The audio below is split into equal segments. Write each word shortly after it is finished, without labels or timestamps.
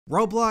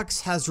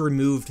Roblox has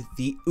removed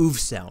the oof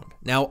sound.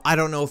 Now, I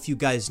don't know if you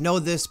guys know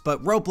this,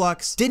 but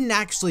Roblox didn't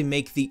actually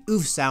make the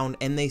oof sound,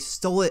 and they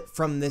stole it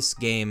from this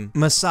game,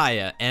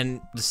 Messiah, and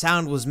the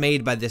sound was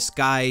made by this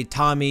guy,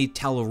 Tommy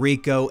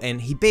Tallarico,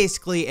 and he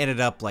basically ended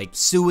up like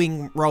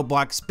suing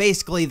Roblox.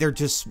 Basically, they're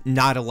just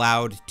not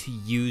allowed to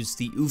use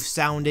the oof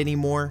sound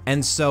anymore,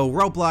 and so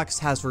Roblox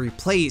has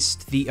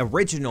replaced the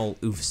original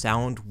oof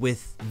sound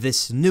with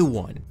this new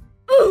one.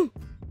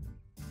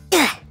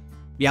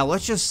 Yeah,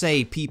 let's just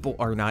say people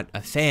are not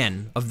a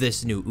fan of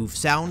this new oof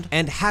sound,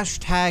 and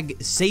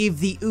hashtag save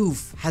the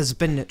oof has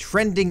been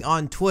trending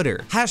on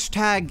Twitter.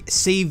 Hashtag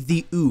save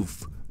the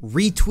oof.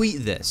 Retweet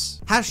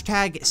this.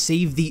 Hashtag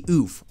save the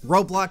oof.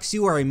 Roblox,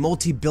 you are a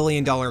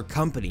multi-billion-dollar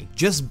company.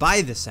 Just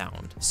buy the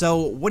sound. So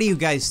what do you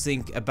guys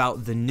think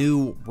about the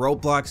new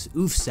Roblox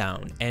oof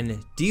sound?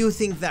 And do you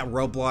think that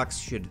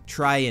Roblox should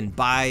try and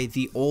buy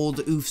the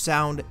old oof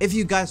sound? If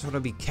you guys want to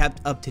be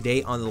kept up to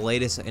date on the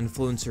latest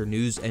influencer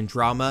news and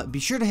drama, be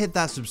sure to hit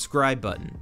that subscribe button.